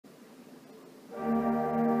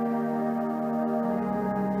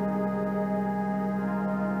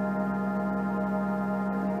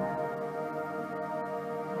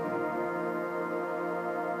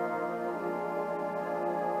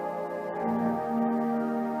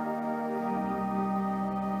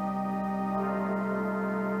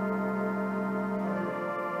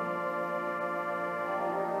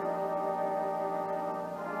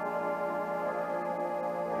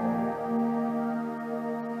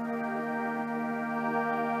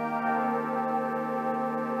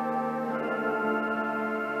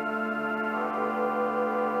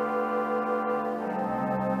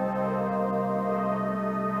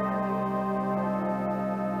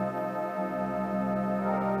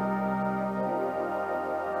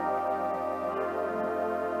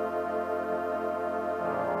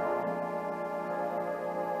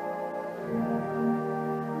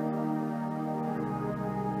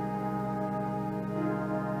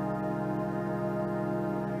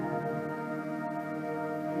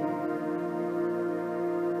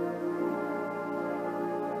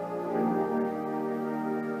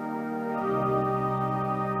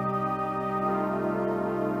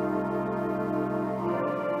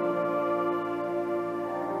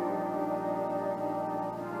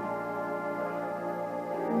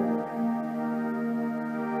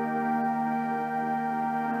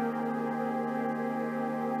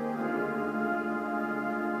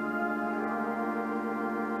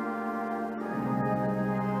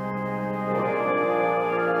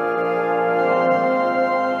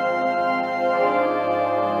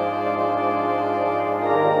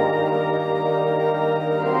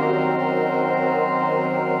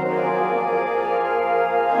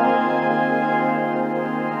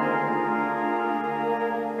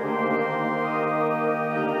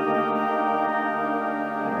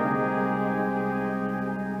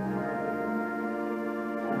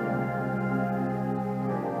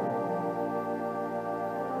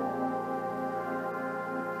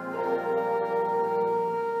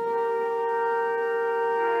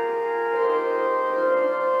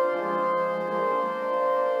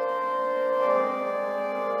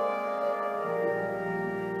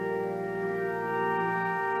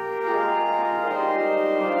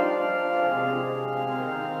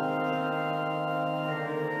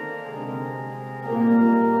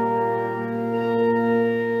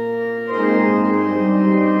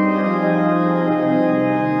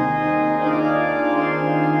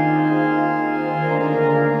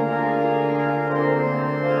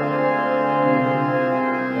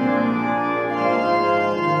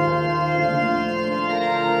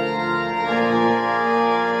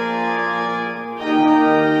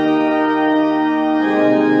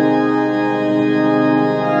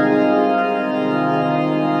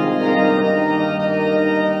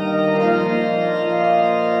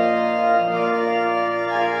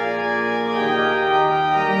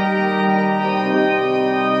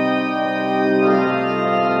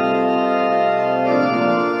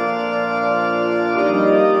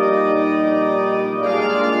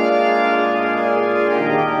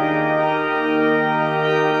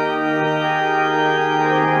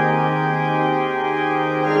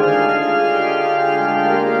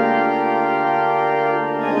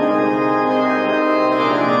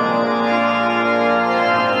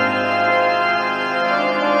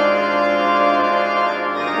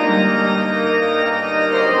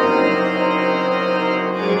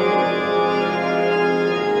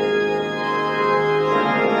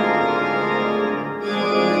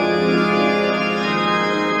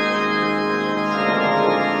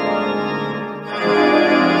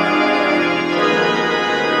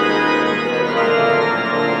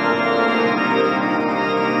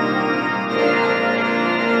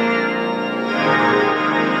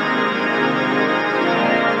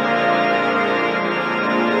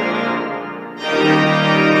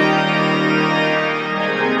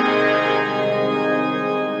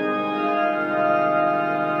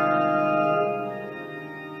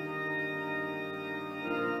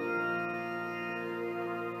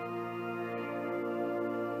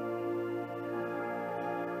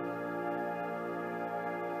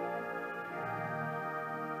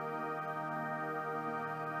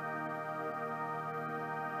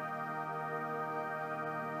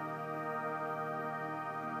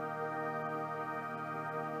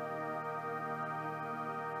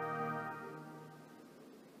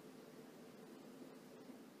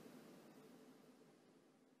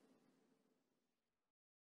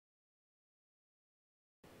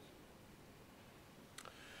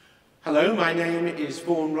Hello, my name is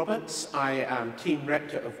Vaughan Roberts. I am Team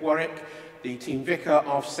Rector of Warwick, the Team Vicar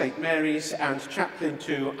of St Mary's and Chaplain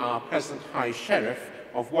to our present High Sheriff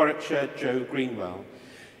of Warwickshire, Joe Greenwell.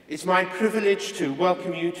 It's my privilege to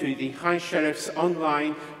welcome you to the High Sheriff's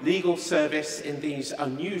online legal service in these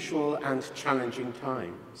unusual and challenging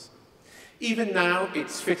times. Even now,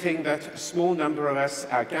 it's fitting that a small number of us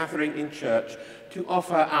are gathering in church to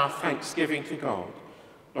offer our thanksgiving to God.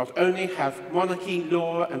 Not only have monarchy,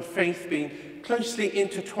 law and faith been closely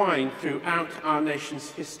intertwined throughout our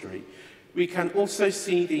nation's history, we can also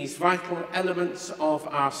see these vital elements of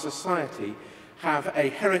our society have a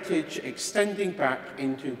heritage extending back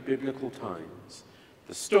into biblical times.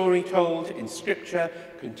 The story told in Scripture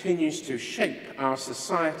continues to shape our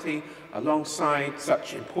society alongside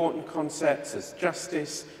such important concepts as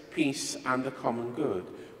justice, peace and the common good,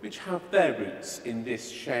 which have their roots in this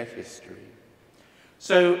shared history.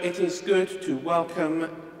 So it is good to welcome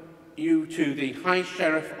you to the High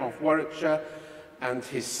Sheriff of Warwickshire and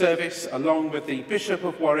his service, along with the Bishop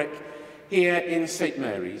of Warwick, here in St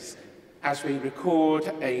Mary's, as we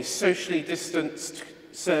record a socially distanced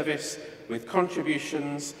service with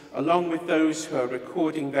contributions, along with those who are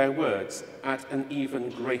recording their words at an even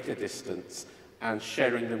greater distance and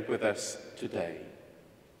sharing them with us today.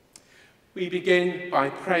 We begin by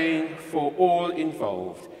praying for all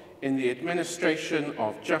involved in the administration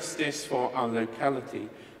of justice for our locality,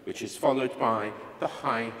 which is followed by the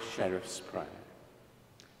High Sheriff's Prayer.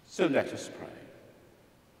 So let us pray.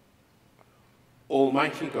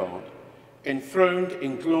 Almighty God, enthroned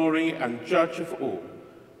in glory and judge of all,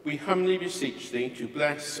 we humbly beseech thee to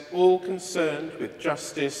bless all concerned with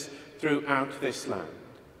justice throughout this land.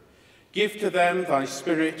 Give to them thy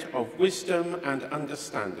spirit of wisdom and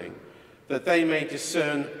understanding, that they may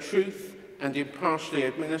discern truth and impartially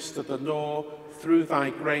administer the law through thy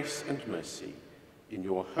grace and mercy. In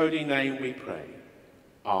your holy name we pray.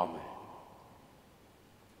 Amen.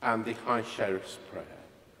 And the High Sheriff's Prayer.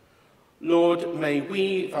 Lord, may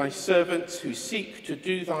we, thy servants who seek to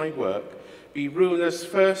do thy work, be rulers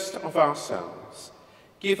first of ourselves.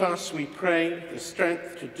 Give us, we pray, the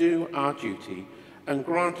strength to do our duty, and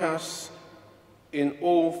grant us in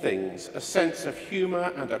all things a sense of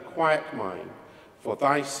humour and a quiet mind, for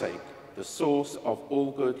thy sake, the source of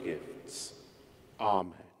all good gifts.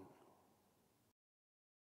 Amen.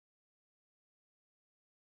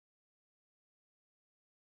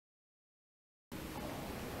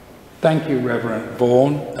 Thank you, Reverend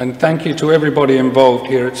Vaughan, and thank you to everybody involved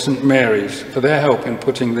here at St Mary's for their help in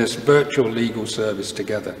putting this virtual legal service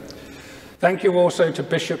together. Thank you also to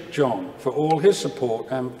Bishop John for all his support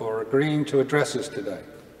and for agreeing to address us today.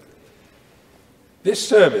 This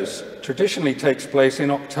service traditionally takes place in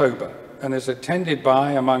October and is attended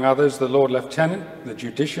by, among others, the Lord Lieutenant, the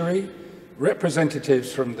Judiciary,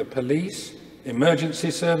 representatives from the police,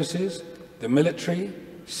 emergency services, the military,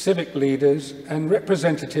 civic leaders, and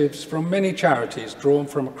representatives from many charities drawn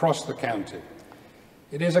from across the county.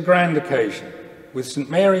 It is a grand occasion, with St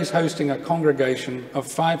Mary's hosting a congregation of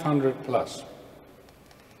 500 plus.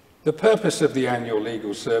 The purpose of the annual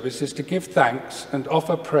legal service is to give thanks and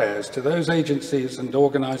offer prayers to those agencies and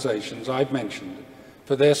organisations I've mentioned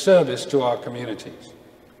for their service to our communities.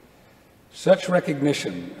 Such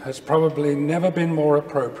recognition has probably never been more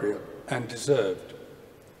appropriate and deserved.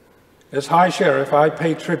 As High Sheriff, I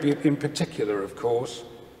pay tribute in particular, of course,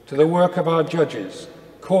 to the work of our judges,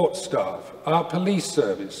 court staff, our police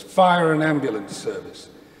service, fire and ambulance service,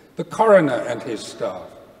 the coroner and his staff,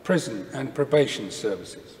 prison and probation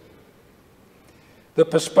services. The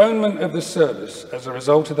postponement of the service as a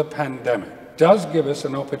result of the pandemic does give us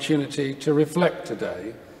an opportunity to reflect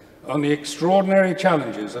today on the extraordinary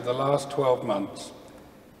challenges of the last 12 months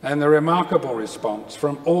and the remarkable response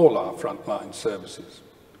from all our frontline services.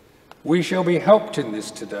 We shall be helped in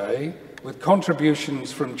this today with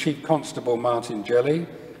contributions from Chief Constable Martin Jelley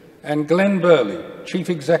and Glen Burley,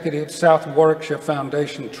 Chief Executive, South Warwickshire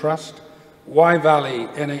Foundation Trust, Wye Valley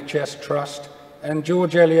NHS Trust, and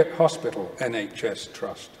George Eliot Hospital NHS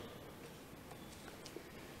Trust.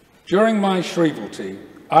 During my shrievalty,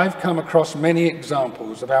 I've come across many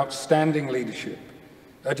examples of outstanding leadership,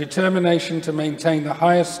 a determination to maintain the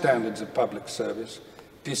highest standards of public service,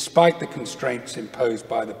 despite the constraints imposed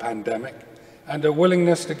by the pandemic, and a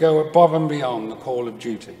willingness to go above and beyond the call of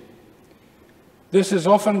duty. This has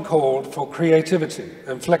often called for creativity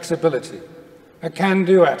and flexibility, a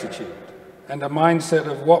can-do attitude, and a mindset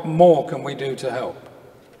of what more can we do to help.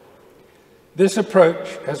 This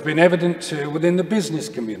approach has been evident too within the business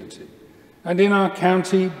community and in our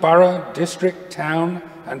county, borough, district, town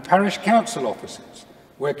and parish council offices,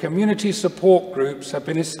 where community support groups have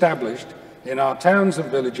been established in our towns and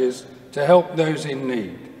villages to help those in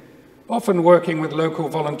need, often working with local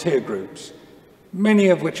volunteer groups, many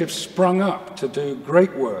of which have sprung up to do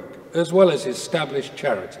great work, as well as established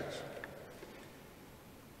charities.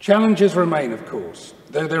 Challenges remain, of course,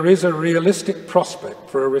 though there is a realistic prospect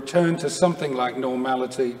for a return to something like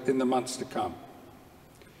normality in the months to come.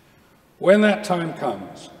 When that time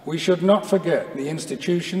comes, we should not forget the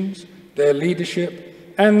institutions, their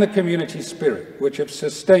leadership, and the community spirit which have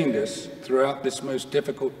sustained us throughout this most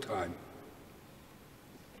difficult time.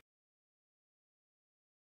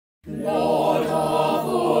 Lord of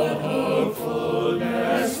all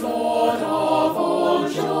hopefulness, Lord of all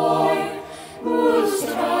joy, whose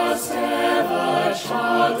trust ever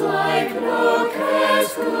childlike no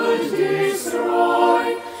cares could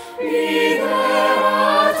destroy, be there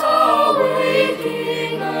at our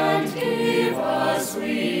waking and give us,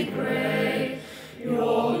 we pray,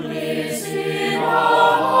 your bliss in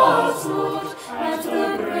our hearts, Lord, at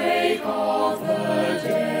the break of the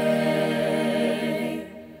day.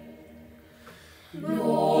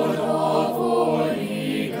 Lord of all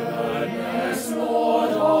eagerness,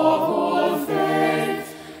 Lord of all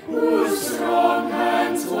faith, whose strong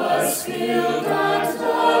hands were skilled at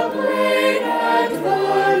the blade and the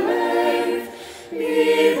lathe,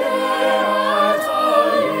 be there at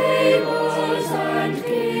our labors and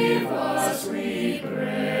give us, we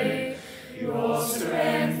pray, your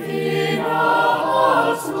strength in our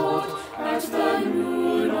hearts, Lord, at the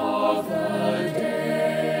noon of the day.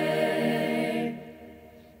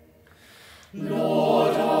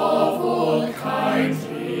 Lord of all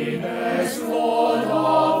kindliness, Lord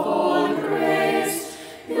of all grace,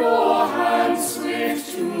 your hands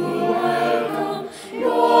swift to welcome,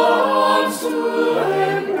 your arms to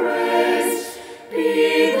embrace,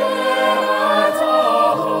 be there at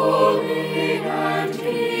our hoping and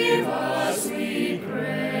give us, we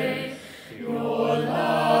pray, your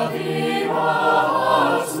love in our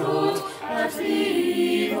hearts, Lord, at the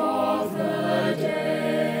eve of the day.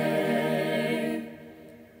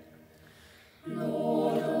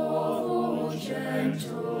 Lord of all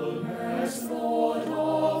gentleness, Lord of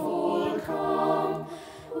all calm,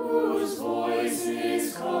 whose voice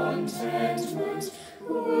is contentment,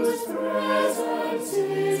 whose presence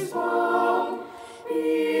is balm,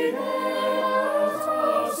 be there at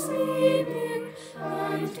our sleeping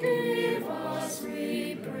and give us,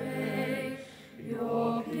 we pray,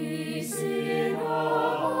 your peace in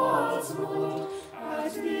our hearts, Lord,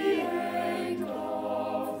 at the end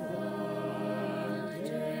of the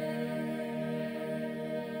day.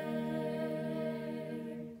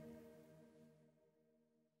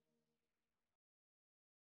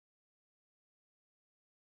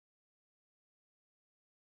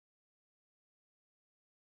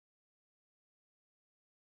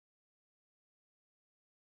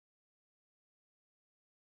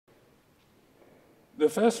 The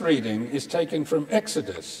first reading is taken from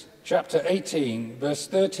Exodus, chapter 18, verse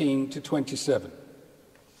 13 to 27.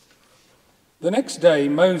 The next day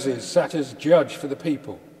Moses sat as judge for the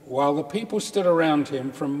people, while the people stood around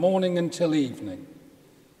him from morning until evening.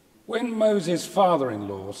 When Moses'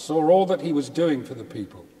 father-in-law saw all that he was doing for the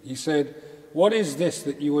people, he said, "What is this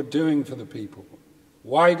that you are doing for the people?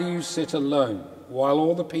 Why do you sit alone while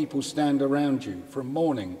all the people stand around you from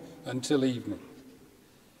morning until evening?"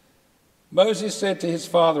 Moses said to his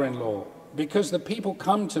father-in-law, "Because the people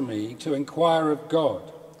come to me to inquire of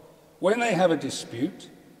God. When they have a dispute,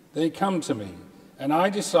 they come to me, and I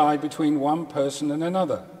decide between one person and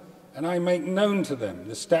another, and I make known to them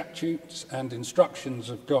the statutes and instructions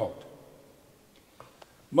of God."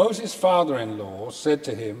 Moses' father-in-law said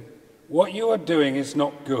to him, "What you are doing is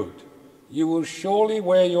not good. You will surely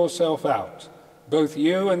wear yourself out, both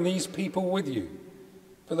you and these people with you,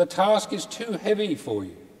 for the task is too heavy for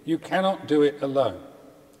you. You cannot do it alone.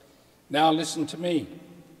 Now listen to me.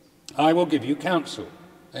 I will give you counsel,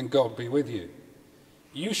 and God be with you.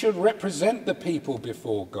 You should represent the people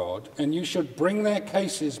before God, and you should bring their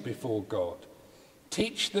cases before God.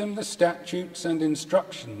 Teach them the statutes and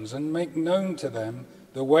instructions, and make known to them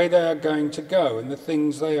the way they are going to go and the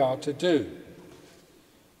things they are to do.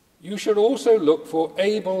 You should also look for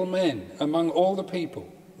able men among all the people,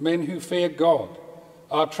 men who fear God,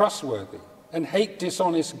 are trustworthy, and hate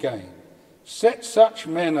dishonest gain. Set such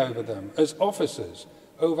men over them as officers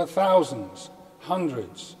over thousands,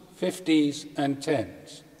 hundreds, 50s, and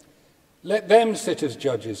 10s. Let them sit as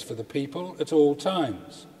judges for the people at all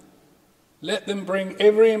times. Let them bring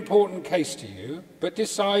every important case to you, but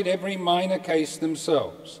decide every minor case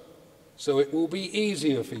themselves, so it will be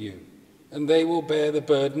easier for you, and they will bear the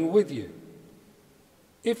burden with you.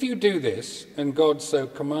 If you do this, and God so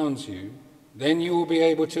commands you, then you will be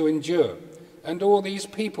able to endure and all these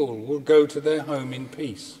people will go to their home in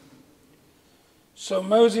peace." So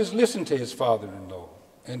Moses listened to his father-in-law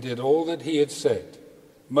and did all that he had said.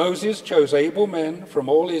 Moses chose able men from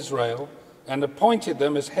all Israel and appointed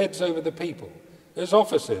them as heads over the people, as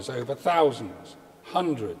officers over thousands,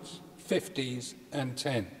 hundreds, 50s, and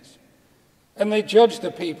 10s. And they judged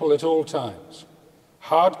the people at all times.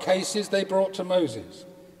 Hard cases they brought to Moses,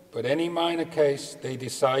 but any minor case they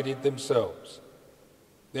decided themselves.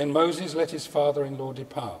 Then Moses let his father-in-law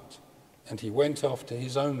depart, and he went off to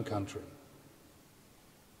his own country.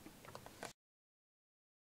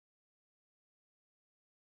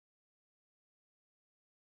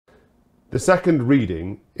 The second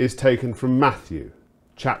reading is taken from Matthew,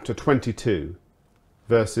 chapter 22,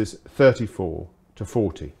 verses 34 to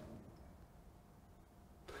 40.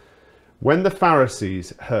 When the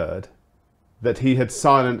Pharisees heard that he had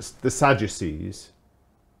silenced the Sadducees,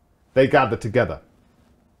 they gathered together.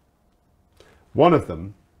 One of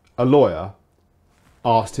them, a lawyer,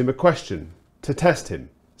 asked him a question to test him,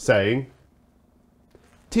 saying,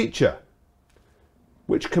 "Teacher,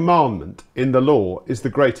 which commandment in the law is the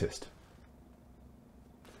greatest?"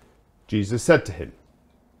 Jesus said to him,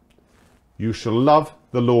 "You shall love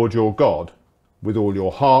the Lord your God with all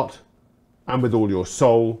your heart, and with all your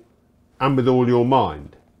soul, and with all your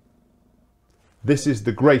mind. This is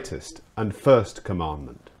the greatest and first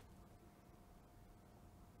commandment.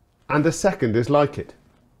 And a second is like it.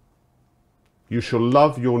 You shall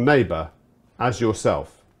love your neighbour as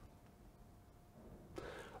yourself.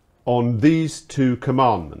 On these two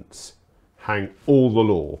commandments hang all the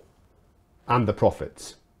law and the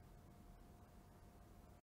prophets."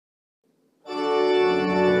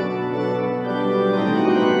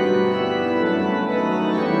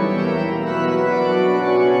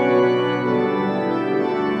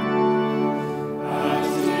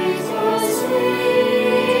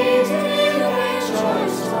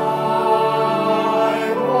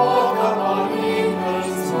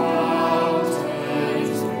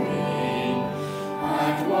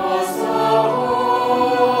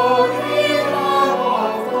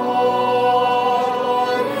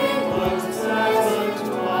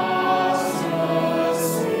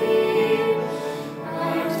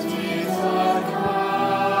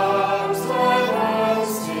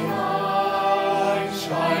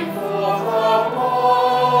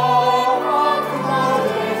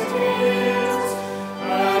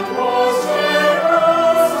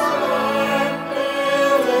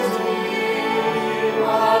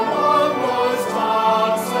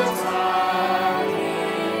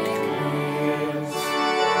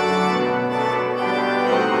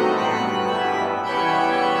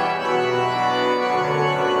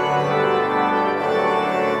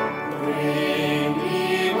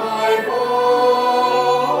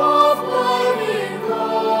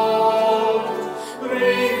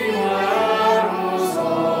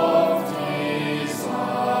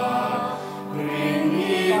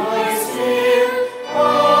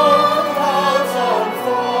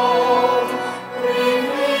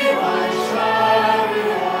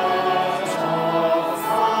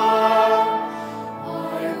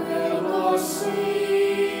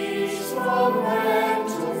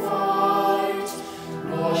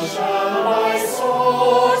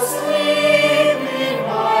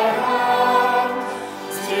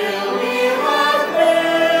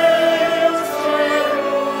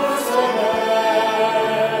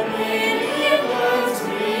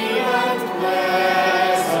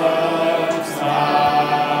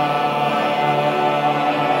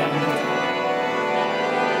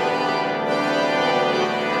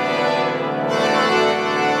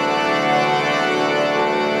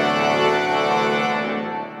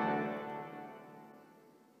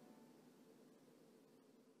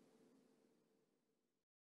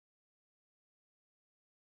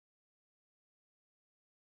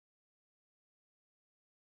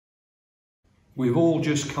 We've all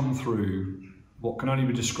just come through what can only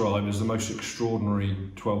be described as the most extraordinary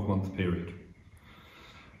 12-month period.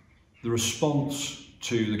 The response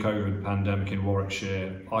to the COVID pandemic in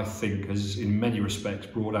Warwickshire, I think, has in many respects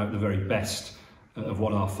brought out the very best of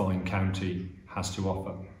what our fine county has to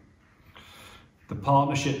offer. The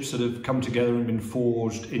partnerships that have come together and been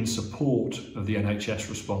forged in support of the NHS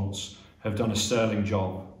response have done a sterling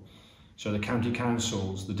job. So the county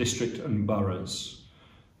councils, the district and boroughs,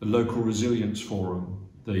 the Local Resilience Forum,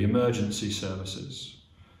 the emergency services,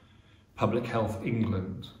 Public Health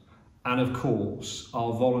England, and of course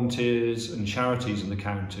our volunteers and charities in the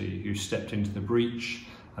county who stepped into the breach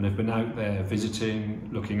and have been out there visiting,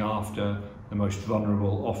 looking after the most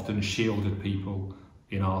vulnerable, often shielded people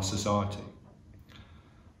in our society.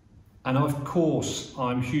 And of course,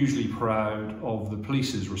 I'm hugely proud of the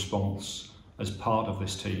police's response as part of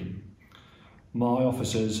this team. My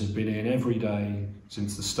officers have been in every day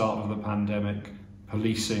since the start of the pandemic,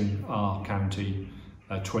 policing our county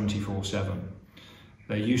 24/7.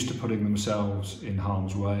 They're used to putting themselves in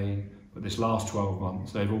harm's way, but this last 12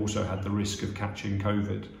 months, they've also had the risk of catching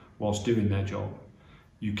COVID whilst doing their job.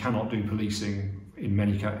 You cannot do policing in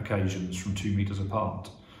many occasions from 2 metres apart.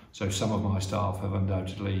 So some of my staff have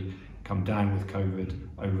undoubtedly come down with COVID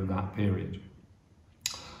over that period.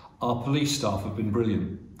 Our police staff have been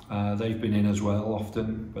brilliant. They've been in as well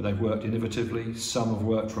often, but they've worked innovatively. Some have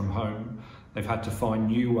worked from home. They've had to find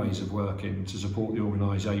new ways of working to support the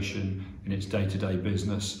organisation in its day-to-day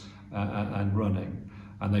business and running.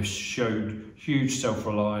 And they've showed huge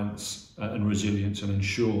self-reliance and resilience and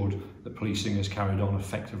ensured that policing has carried on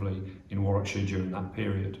effectively in Warwickshire during that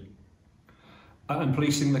period. And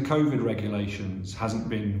policing the COVID regulations hasn't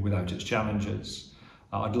been without its challenges.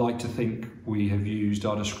 I'd like to think we have used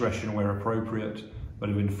our discretion where appropriate, but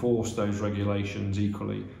have enforced those regulations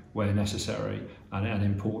equally where necessary and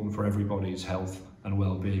important for everybody's health and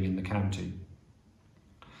well-being in the county.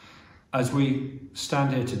 As we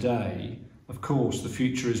stand here today, of course, the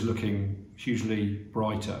future is looking hugely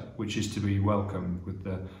brighter, which is to be welcomed with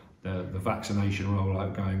the vaccination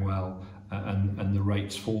rollout going well and the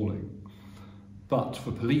rates falling. But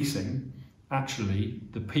for policing, actually,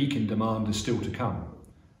 the peak in demand is still to come.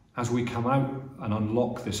 As we come out and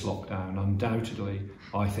unlock this lockdown, undoubtedly,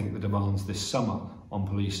 I think the demands this summer on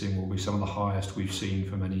policing will be some of the highest we've seen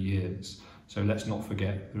for many years. So let's not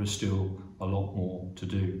forget there is still a lot more to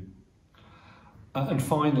do. And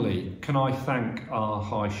finally, can I thank our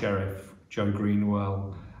High Sheriff, Joe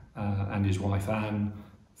Greenwell, and his wife Anne,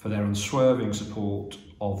 for their unswerving support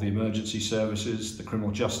of the emergency services, the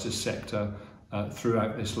criminal justice sector,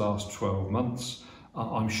 throughout this last 12 months.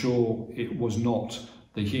 I'm sure it was not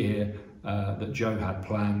the year that Joe had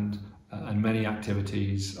planned, and many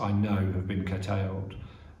activities I know have been curtailed,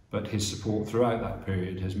 but his support throughout that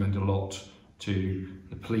period has meant a lot to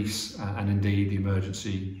the police and indeed the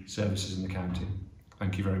emergency services in the county.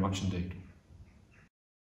 Thank you very much indeed.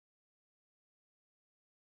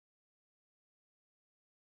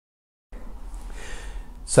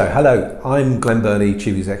 So, hello, I'm Glen Burley,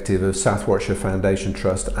 Chief Executive of South Warwickshire Foundation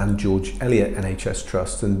Trust and George Eliot NHS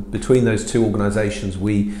Trust, and between those two organisations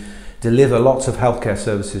we deliver lots of healthcare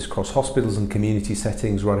services across hospitals and community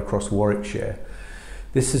settings right across Warwickshire.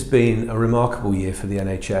 This has been a remarkable year for the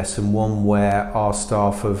NHS, and one where our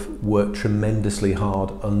staff have worked tremendously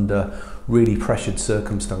hard under really pressured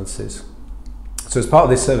circumstances. So as part of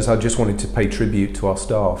this service I just wanted to pay tribute to our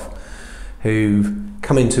staff who've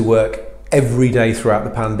come into work every day throughout the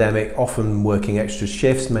pandemic, often working extra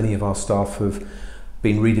shifts. Many of our staff have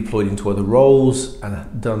been redeployed into other roles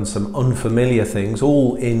and done some unfamiliar things,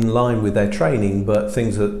 all in line with their training, but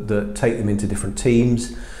things that take them into different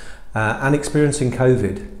teams, and experiencing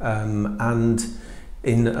COVID, and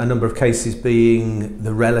in a number of cases being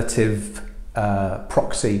the relative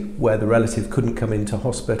proxy where the relative couldn't come into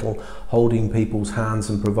hospital, holding people's hands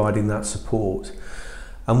and providing that support.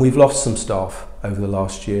 And we've lost some staff over the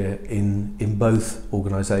last year in both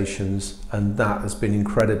organisations, and that has been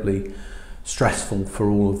incredibly stressful for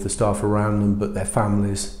all of the staff around them, but their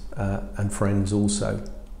families and friends also.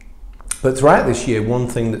 But throughout this year, one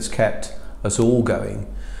thing that's kept us all going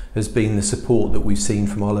has been the support that we've seen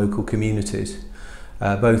from our local communities.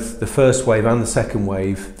 Both the first wave and the second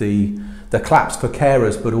wave, the claps for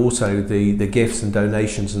carers, but also the gifts and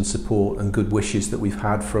donations and support and good wishes that we've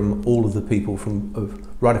had from all of the people from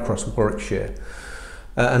right across Warwickshire.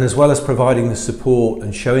 And as well as providing the support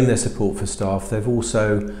and showing their support for staff, they've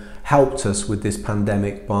also helped us with this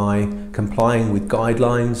pandemic by complying with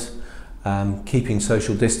guidelines, keeping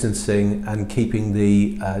social distancing and keeping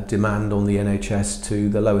the demand on the NHS to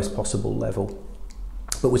the lowest possible level.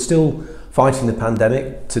 But we're still fighting the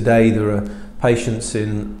pandemic. Today there are patients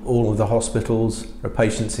in all of the hospitals, there are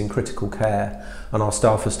patients in critical care, and our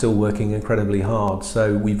staff are still working incredibly hard.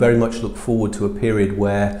 So we very much look forward to a period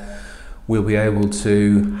where we'll be able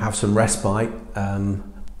to have some respite,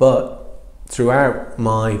 but throughout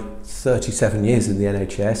my 37 years in the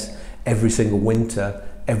NHS, every single winter,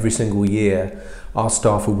 every single year, our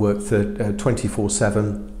staff have worked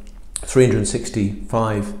 24/7,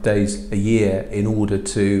 365 days a year in order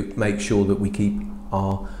to make sure that we keep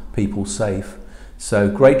our people safe. So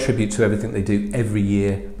great tribute to everything they do every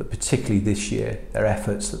year, but particularly this year, their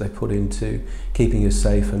efforts that they put into keeping us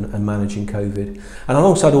safe and managing COVID. And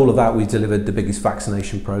alongside all of that, we delivered the biggest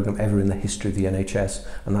vaccination programme ever in the history of the NHS,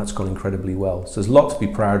 and that's gone incredibly well. So there's a lot to be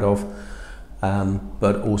proud of.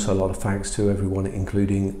 but also a lot of thanks to everyone,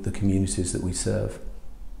 including the communities that we serve.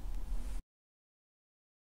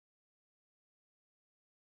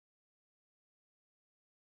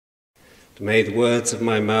 May the words of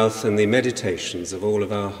my mouth and the meditations of all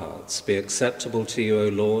of our hearts be acceptable to you, O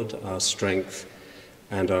Lord, our strength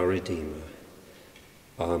and our Redeemer.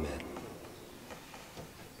 Amen.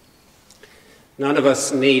 None of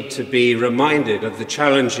us need to be reminded of the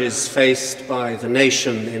challenges faced by the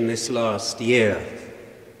nation in this last year.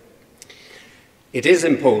 It is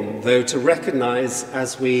important, though, to recognise,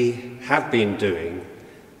 as we have been doing,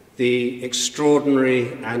 the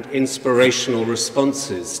extraordinary and inspirational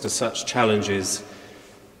responses to such challenges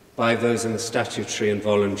by those in the statutory and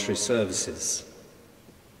voluntary services.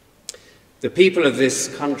 The people of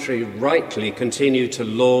this country rightly continue to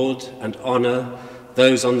laud and honour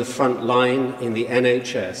those on the front line in the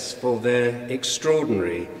NHS for their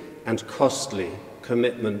extraordinary and costly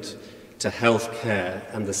commitment to health care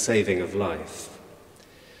and the saving of life,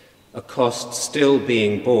 a cost still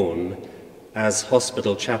being borne, as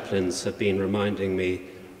hospital chaplains have been reminding me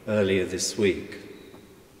earlier this week.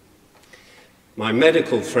 My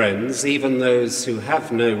medical friends, even those who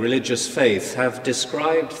have no religious faith, have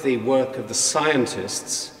described the work of the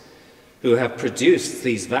scientists who have produced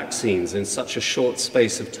these vaccines in such a short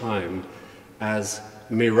space of time as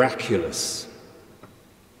miraculous.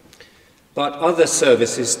 But other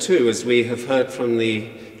services too, as we have heard from the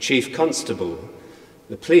Chief Constable,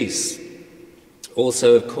 the police,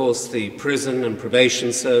 also, of course, the prison and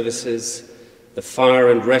probation services, the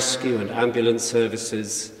fire and rescue and ambulance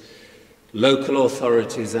services, local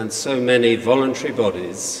authorities and so many voluntary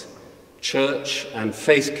bodies, church and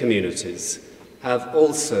faith communities have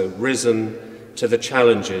also risen to the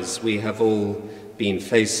challenges we have all been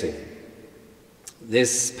facing.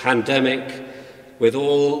 This pandemic, with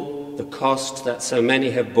all the cost that so many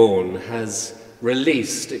have borne, has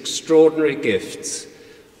released extraordinary gifts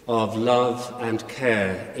of love and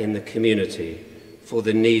care in the community for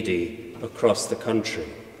the needy across the country.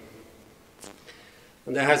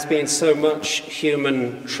 And there has been so much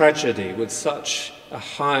human tragedy with such a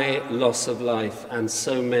high loss of life and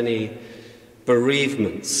so many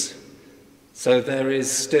bereavements. So there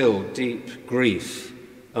is still deep grief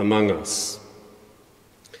among us.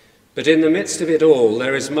 But in the midst of it all,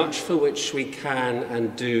 there is much for which we can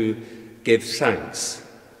and do give thanks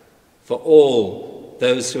for all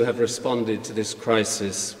those who have responded to this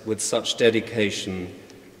crisis with such dedication,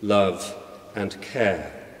 love, and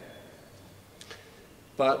care.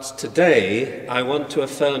 But today, I want to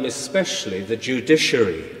affirm especially the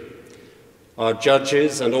judiciary, our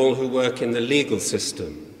judges and all who work in the legal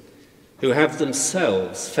system, who have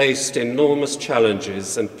themselves faced enormous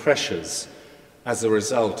challenges and pressures as a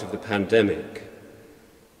result of the pandemic.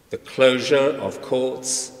 The closure of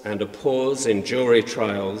courts and a pause in jury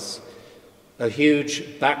trials, a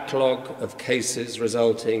huge backlog of cases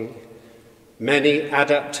resulting, many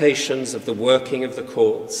adaptations of the working of the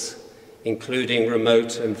courts, including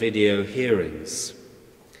remote and video hearings.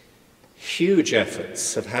 Huge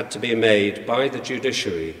efforts have had to be made by the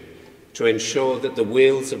judiciary to ensure that the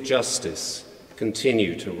wheels of justice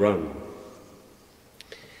continue to run.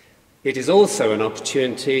 It is also an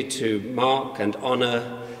opportunity to mark and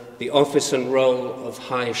honour the office and role of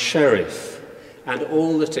High Sheriff and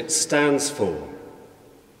all that it stands for.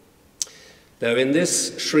 Though in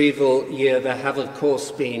this Shrieval year there have of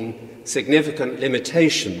course been significant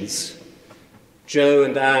limitations, Joe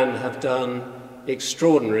and Anne have done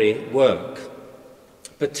extraordinary work,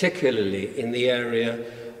 particularly in the area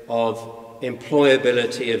of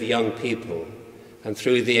employability of young people and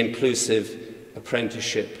through the inclusive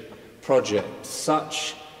apprenticeship project.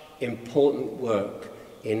 Such important work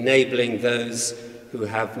enabling those who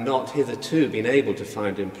have not hitherto been able to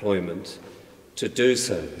find employment to do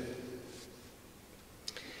so.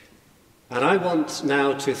 And I want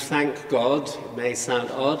now to thank God. It may sound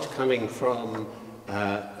odd coming from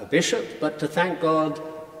a bishop, but to thank God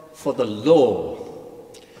for the law.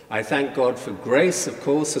 I thank God for grace, of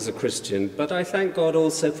course, as a Christian, but I thank God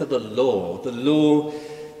also for the law. The law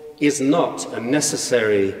is not a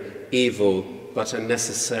necessary evil, but a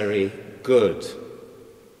necessary good.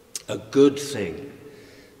 A good thing.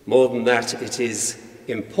 More than that, it is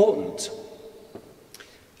important.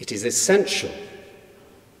 It is essential.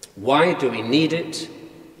 Why do we need it?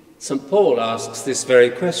 St. Paul asks this very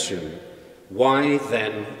question. Why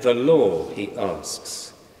then the law, he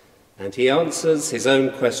asks. And he answers his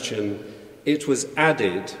own question, it was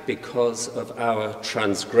added because of our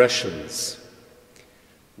transgressions.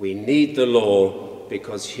 We need the law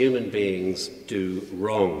because human beings do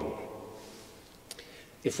wrong.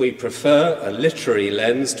 If we prefer a literary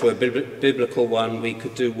lens to a biblical one, we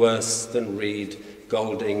could do worse than read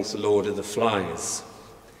Golding's Lord of the Flies.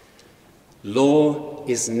 Law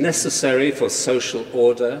is necessary for social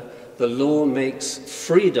order. The law makes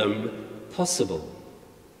freedom possible.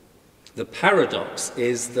 The paradox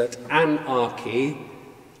is that anarchy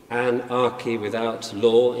without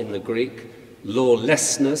law in the Greek,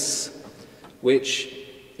 lawlessness, which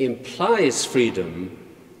implies freedom,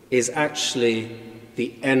 is actually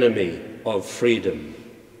the enemy of freedom.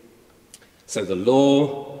 So the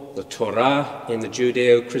law, the Torah in the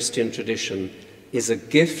Judeo-Christian tradition, is a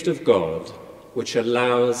gift of God which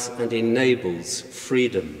allows and enables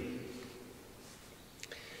freedom.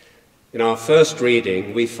 In our first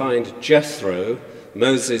reading, we find Jethro,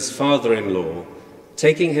 Moses' father-in-law,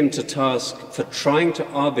 taking him to task for trying to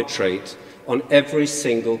arbitrate on every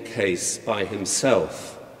single case by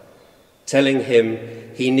himself, telling him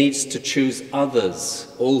he needs to choose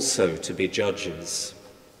others also to be judges.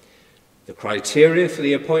 The criteria for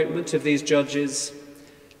the appointment of these judges: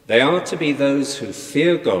 they are to be those who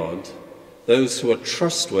fear God, those who are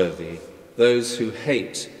trustworthy, those who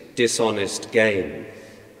hate dishonest gain.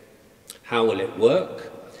 How will it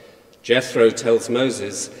work? Jethro tells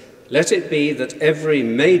Moses, "Let it be that every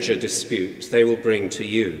major dispute they will bring to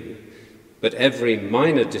you, but every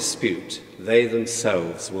minor dispute they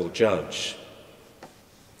themselves will judge."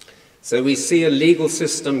 So we see a legal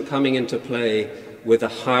system coming into play with a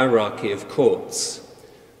hierarchy of courts,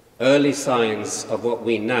 early signs of what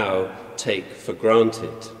we now take for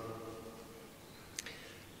granted.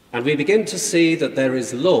 And we begin to see that there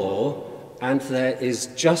is law and there is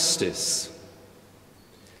justice.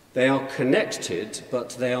 They are connected, but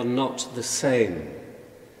they are not the same.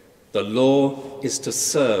 The law is to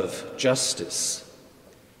serve justice.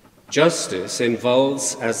 Justice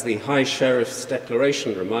involves, as the High Sheriff's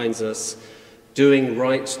declaration reminds us, doing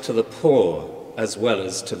right to the poor as well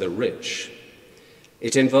as to the rich.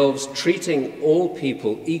 It involves treating all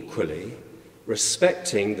people equally,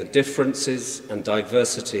 respecting the differences and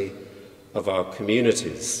diversity of our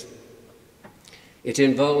communities. It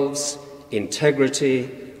involves integrity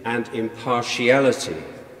and impartiality,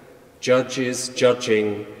 judges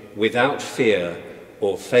judging without fear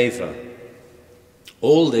or favour.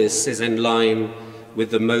 All this is in line with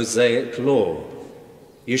the Mosaic law.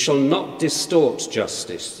 You shall not distort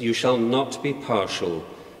justice, you shall not be partial,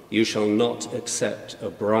 you shall not accept a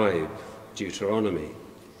bribe, Deuteronomy.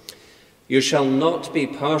 You shall not be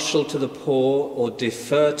partial to the poor or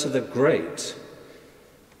defer to the great.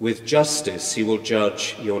 With justice you will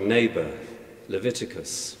judge your neighbour,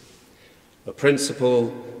 Leviticus. A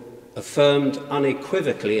principle affirmed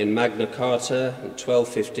unequivocally in Magna Carta in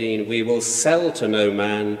 1215, we will sell to no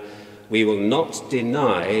man, we will not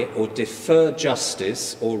deny or defer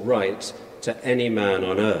justice or right to any man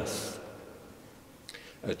on earth.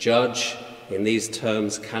 A judge in these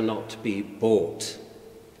terms cannot be bought.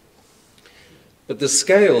 But the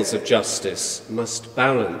scales of justice must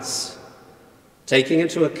balance, taking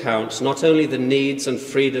into account not only the needs and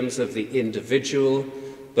freedoms of the individual,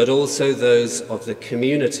 but also those of the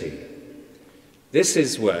community. This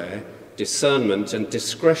is where discernment and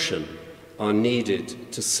discretion are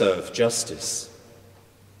needed to serve justice.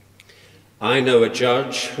 I know a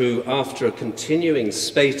judge who, after a continuing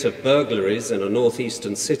spate of burglaries in a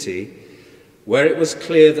northeastern city, where it was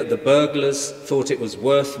clear that the burglars thought it was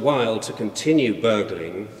worthwhile to continue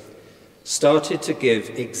burgling, started to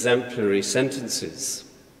give exemplary sentences.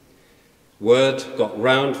 Word got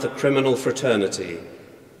round the criminal fraternity,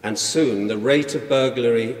 and soon the rate of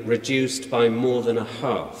burglary reduced by more than a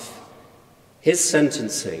half. His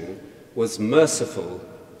sentencing was merciful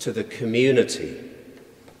to the community.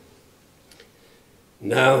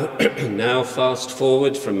 Now fast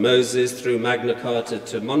forward from Moses through Magna Carta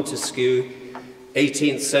to Montesquieu,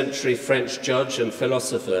 18th century French judge and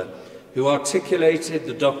philosopher, who articulated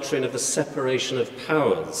the doctrine of the separation of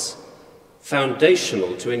powers,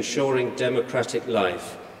 foundational to ensuring democratic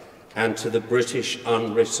life and to the British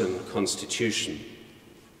unwritten constitution.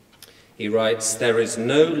 He writes, "There is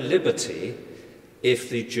no liberty if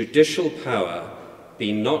the judicial power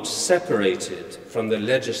be not separated from the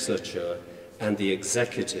legislature and the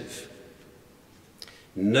executive."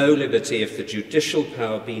 No liberty if the judicial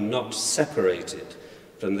power be not separated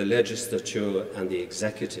from the legislature and the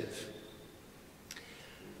executive.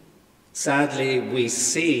 Sadly, we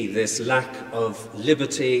see this lack of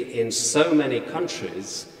liberty in so many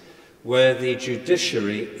countries where the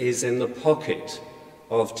judiciary is in the pocket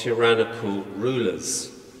of tyrannical rulers.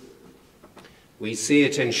 We see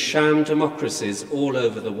it in sham democracies all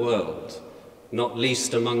over the world, not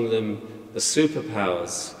least among them the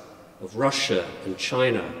superpowers, of Russia and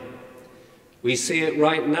China. We see it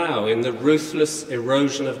right now in the ruthless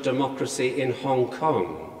erosion of democracy in Hong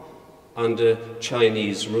Kong under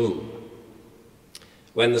Chinese rule.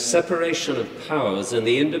 When the separation of powers and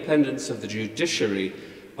the independence of the judiciary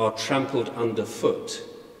are trampled underfoot,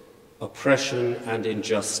 oppression and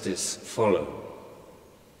injustice follow.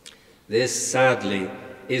 This, sadly,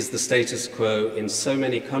 is the status quo in so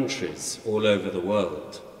many countries all over the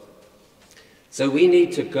world. So we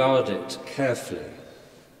need to guard it carefully.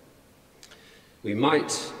 We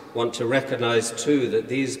might want to recognize too that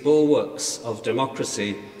these bulwarks of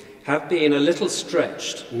democracy have been a little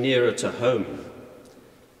stretched nearer to home.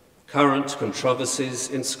 Current controversies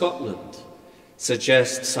in Scotland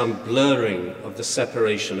suggest some blurring of the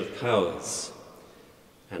separation of powers.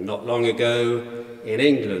 And not long ago in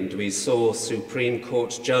England we saw Supreme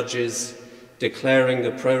Court judges declaring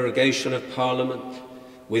the prorogation of Parliament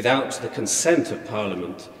without the consent of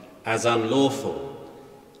Parliament as unlawful,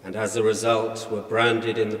 and as a result were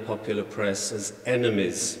branded in the popular press as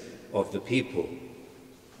enemies of the people.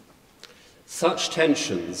 Such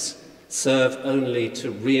tensions serve only to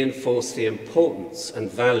reinforce the importance and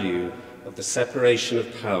value of the separation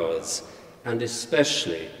of powers, and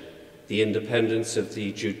especially the independence of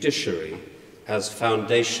the judiciary as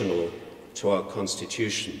foundational to our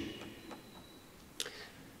Constitution.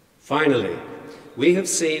 Finally, we have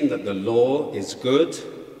seen that the law is good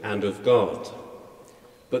and of God,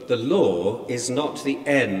 but the law is not the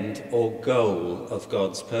end or goal of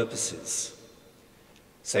God's purposes.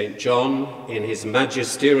 St. John, in his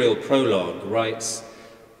magisterial prologue, writes,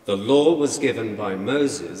 "The law was given by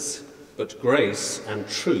Moses, but grace and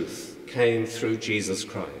truth came through Jesus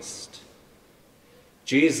Christ."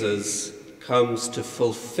 Jesus comes to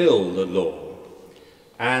fulfill the law,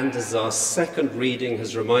 and as our second reading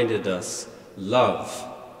has reminded us, love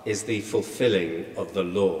is the fulfilling of the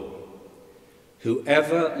law.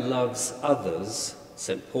 Whoever loves others,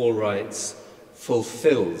 St. Paul writes,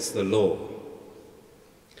 fulfills the law.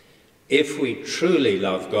 If we truly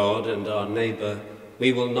love God and our neighbour,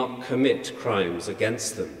 we will not commit crimes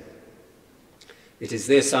against them. It is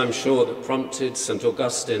this, I'm sure, that prompted St.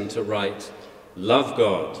 Augustine to write, "Love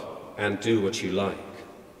God and do what you like."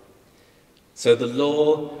 So the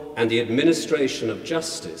law and the administration of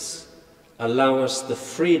justice allow us the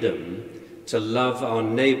freedom to love our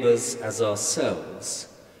neighbours as ourselves,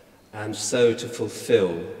 and so to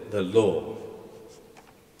fulfil the law.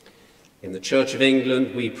 In the Church of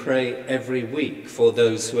England, we pray every week for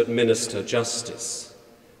those who administer justice.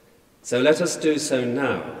 So let us do so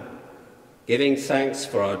now, giving thanks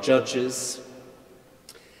for our judges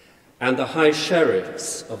and the high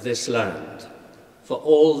sheriffs of this land for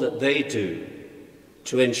all that they do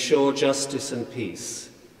to ensure justice and peace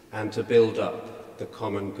and to build up the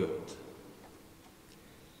common good.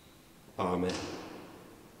 Amen.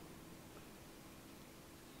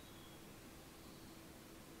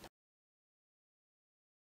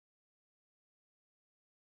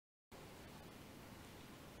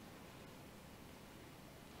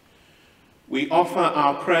 We offer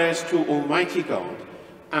our prayers to Almighty God,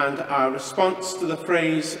 and our response to the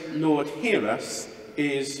phrase, "Lord, hear us,"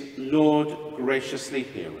 is, "Lord, graciously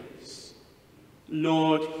hear us."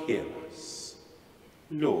 Lord, hear us.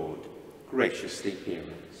 Lord, graciously hear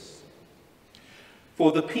us.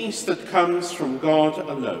 For the peace that comes from God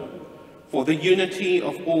alone, for the unity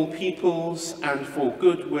of all peoples, and for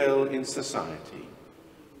goodwill in society,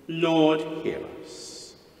 Lord, hear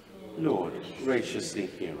us. Lord, graciously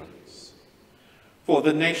hear us. For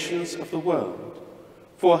the nations of the world,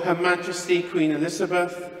 for Her Majesty Queen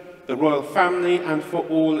Elizabeth, the royal family, and for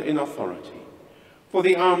all in authority, for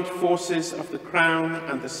the armed forces of the Crown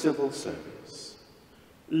and the civil service.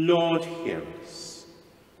 Lord, hear us.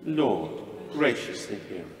 Lord, graciously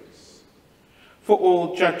hear us. For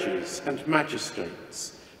all judges and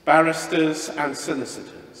magistrates, barristers and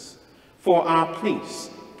solicitors, for our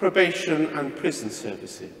police, probation and prison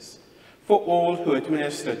services, for all who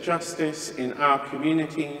administer justice in our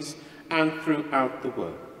communities and throughout the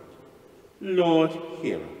world. Lord,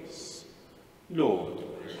 hear us. Lord,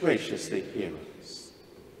 graciously hear us.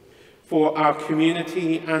 For our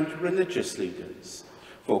community and religious leaders,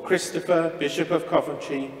 for Christopher, Bishop of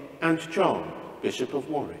Coventry, and John, Bishop of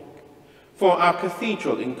Warwick, for our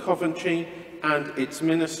cathedral in Coventry and its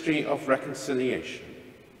ministry of reconciliation,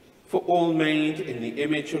 for all made in the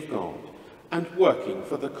image of God and working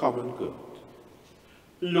for the common good.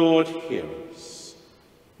 Lord, hear us.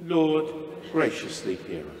 Lord, graciously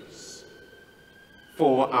hear us.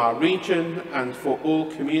 For our region and for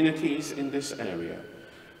all communities in this area,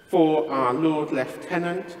 for our Lord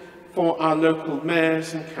Lieutenant, for our local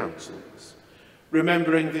mayors and councils,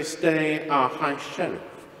 remembering this day our High Sheriff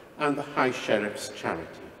and the High Sheriff's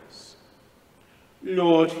charities.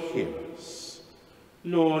 Lord, hear us.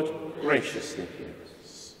 Lord, graciously hear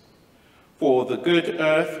us. For the good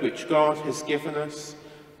earth which God has given us,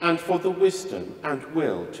 and for the wisdom and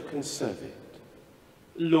will to conserve it.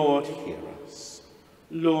 Lord, hear us.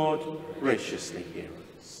 Lord, graciously hear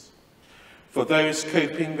us. For those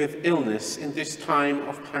coping with illness in this time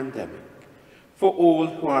of pandemic, for all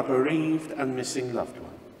who are bereaved and missing loved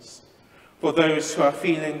ones, for those who are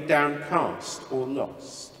feeling downcast or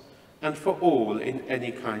lost, and for all in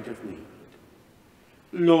any kind of need.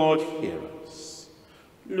 Lord, hear us.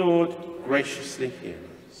 Lord, graciously hear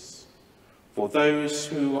us. For those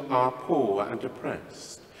who are poor and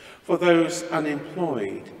oppressed, for those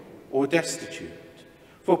unemployed or destitute,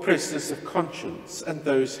 for prisoners of conscience and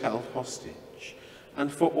those held hostage,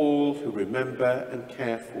 and for all who remember and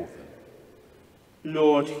care for them.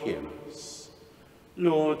 Lord, hear us.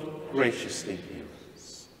 Lord, graciously hear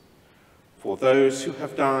us. For those who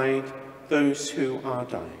have died, those who are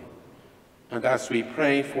dying, and as we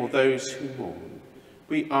pray for those who mourn,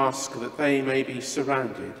 we ask that they may be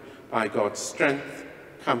surrounded by God's strength,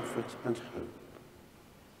 comfort and hope.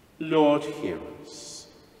 Lord, hear us.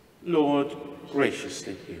 Lord,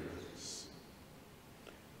 graciously hear us.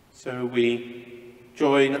 So we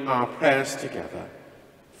join our prayers together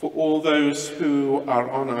for all those who are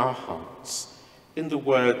on our hearts in the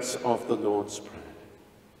words of the Lord's Prayer.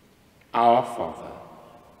 Our Father,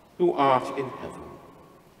 who art in heaven,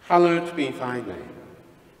 hallowed be thy name.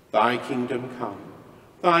 Thy kingdom come,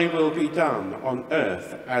 thy will be done on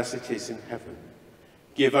earth as it is in heaven.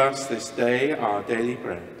 Give us this day our daily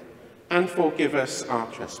bread, and forgive us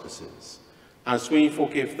our trespasses, as we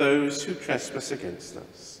forgive those who trespass against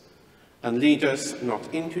us. And lead us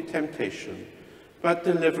not into temptation, but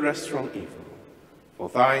deliver us from evil. For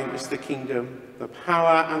thine is the kingdom, the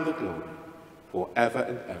power and the glory, for ever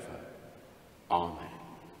and ever. Amen.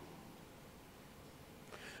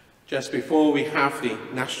 Just before we have the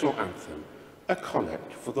national anthem, a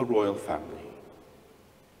collect for the royal family.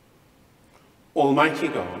 Almighty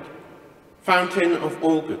God, fountain of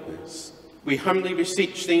all goodness, we humbly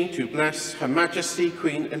beseech thee to bless Her Majesty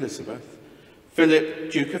Queen Elizabeth,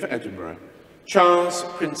 Philip, Duke of Edinburgh, Charles,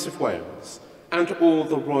 Prince of Wales, and all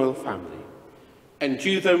the royal family.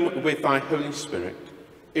 Endue them with thy Holy Spirit,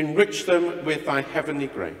 enrich them with thy heavenly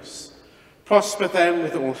grace, prosper them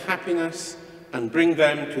with all happiness, and bring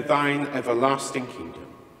them to thine everlasting kingdom.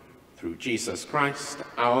 Through Jesus Christ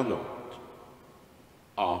our Lord.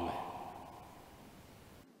 Amen.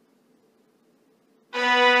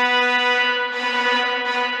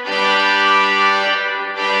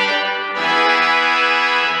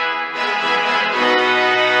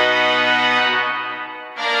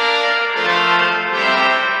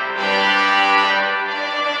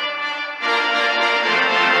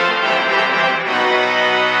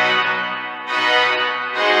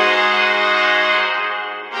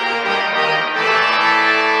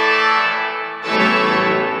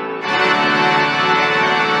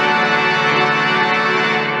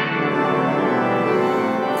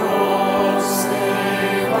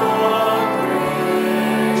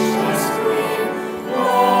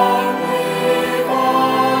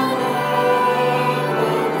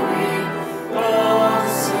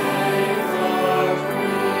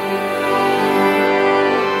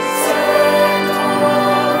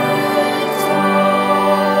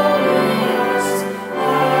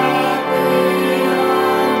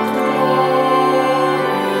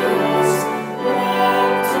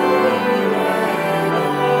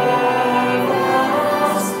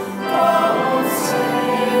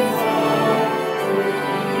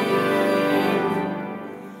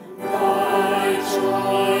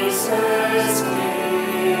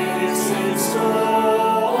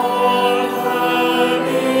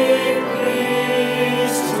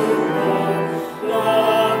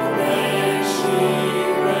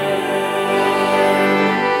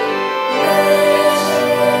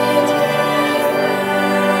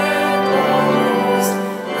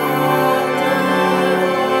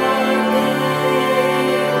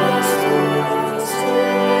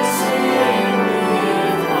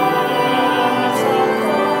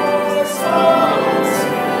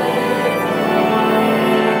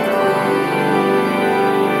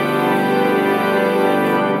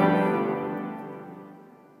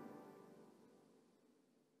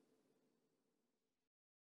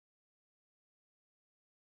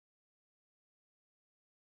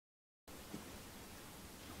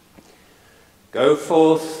 Go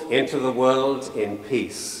forth into the world in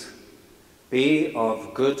peace. Be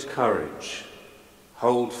of good courage.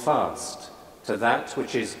 Hold fast to that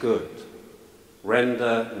which is good.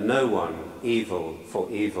 Render no one evil for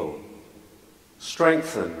evil.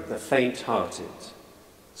 Strengthen the faint-hearted.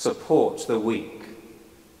 Support the weak.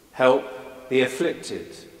 Help the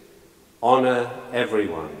afflicted. Honour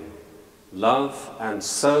everyone. Love and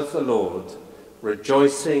serve the Lord,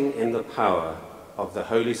 rejoicing in the power of the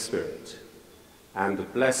Holy Spirit. And the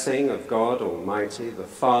blessing of God Almighty, the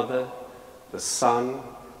Father, the Son,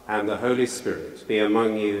 and the Holy Spirit be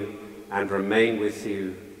among you and remain with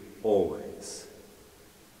you always.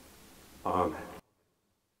 Amen.